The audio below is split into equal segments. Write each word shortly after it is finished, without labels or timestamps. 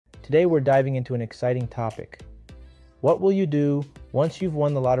Today we're diving into an exciting topic. What will you do once you've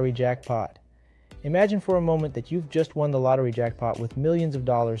won the lottery jackpot? Imagine for a moment that you've just won the lottery jackpot with millions of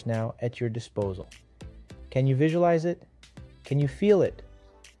dollars now at your disposal. Can you visualize it? Can you feel it?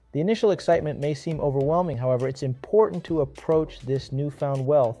 The initial excitement may seem overwhelming, however, it's important to approach this newfound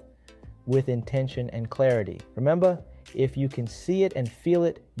wealth with intention and clarity. Remember, if you can see it and feel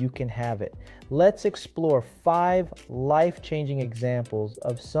it, you can have it. Let's explore 5 life-changing examples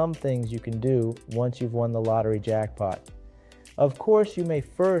of some things you can do once you've won the lottery jackpot. Of course, you may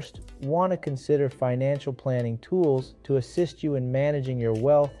first want to consider financial planning tools to assist you in managing your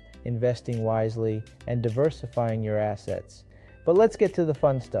wealth, investing wisely, and diversifying your assets. But let's get to the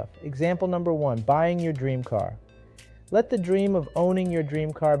fun stuff. Example number 1, buying your dream car. Let the dream of owning your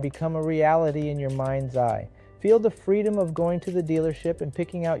dream car become a reality in your mind's eye. Feel the freedom of going to the dealership and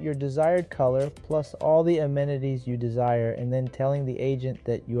picking out your desired color plus all the amenities you desire, and then telling the agent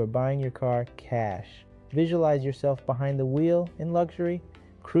that you are buying your car cash. Visualize yourself behind the wheel in luxury,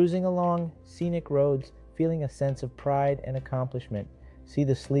 cruising along scenic roads, feeling a sense of pride and accomplishment. See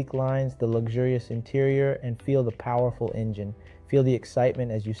the sleek lines, the luxurious interior, and feel the powerful engine. Feel the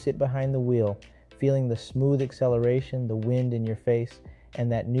excitement as you sit behind the wheel, feeling the smooth acceleration, the wind in your face,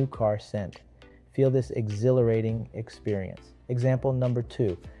 and that new car scent. Feel this exhilarating experience. Example number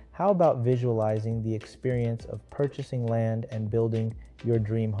 2. How about visualizing the experience of purchasing land and building your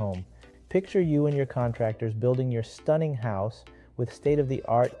dream home? Picture you and your contractors building your stunning house with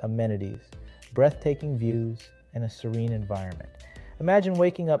state-of-the-art amenities, breathtaking views, and a serene environment. Imagine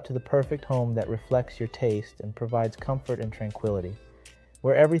waking up to the perfect home that reflects your taste and provides comfort and tranquility,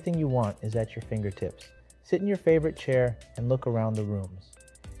 where everything you want is at your fingertips. Sit in your favorite chair and look around the rooms.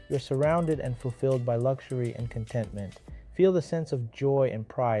 You're surrounded and fulfilled by luxury and contentment. Feel the sense of joy and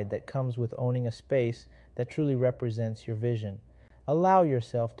pride that comes with owning a space that truly represents your vision. Allow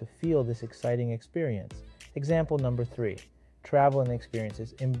yourself to feel this exciting experience. Example number 3. Travel and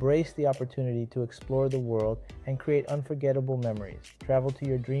experiences. Embrace the opportunity to explore the world and create unforgettable memories. Travel to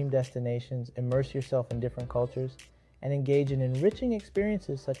your dream destinations, immerse yourself in different cultures, and engage in enriching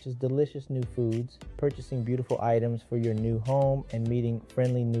experiences such as delicious new foods, purchasing beautiful items for your new home, and meeting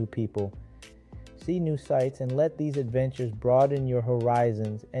friendly new people. See new sights and let these adventures broaden your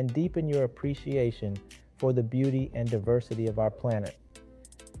horizons and deepen your appreciation for the beauty and diversity of our planet.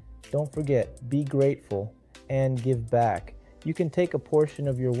 Don't forget, be grateful and give back. You can take a portion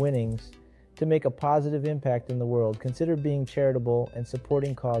of your winnings to make a positive impact in the world. Consider being charitable and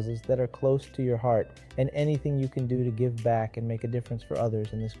supporting causes that are close to your heart, and anything you can do to give back and make a difference for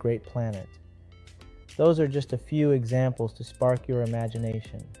others in this great planet. Those are just a few examples to spark your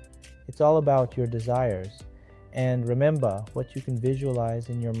imagination. It's all about your desires. And remember, what you can visualize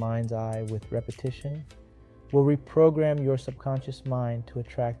in your mind's eye with repetition will reprogram your subconscious mind to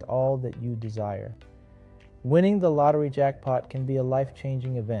attract all that you desire. Winning the lottery jackpot can be a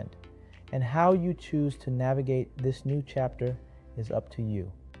life-changing event, and how you choose to navigate this new chapter is up to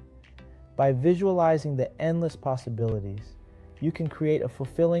you. By visualizing the endless possibilities, you can create a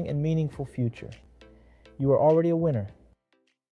fulfilling and meaningful future. You are already a winner,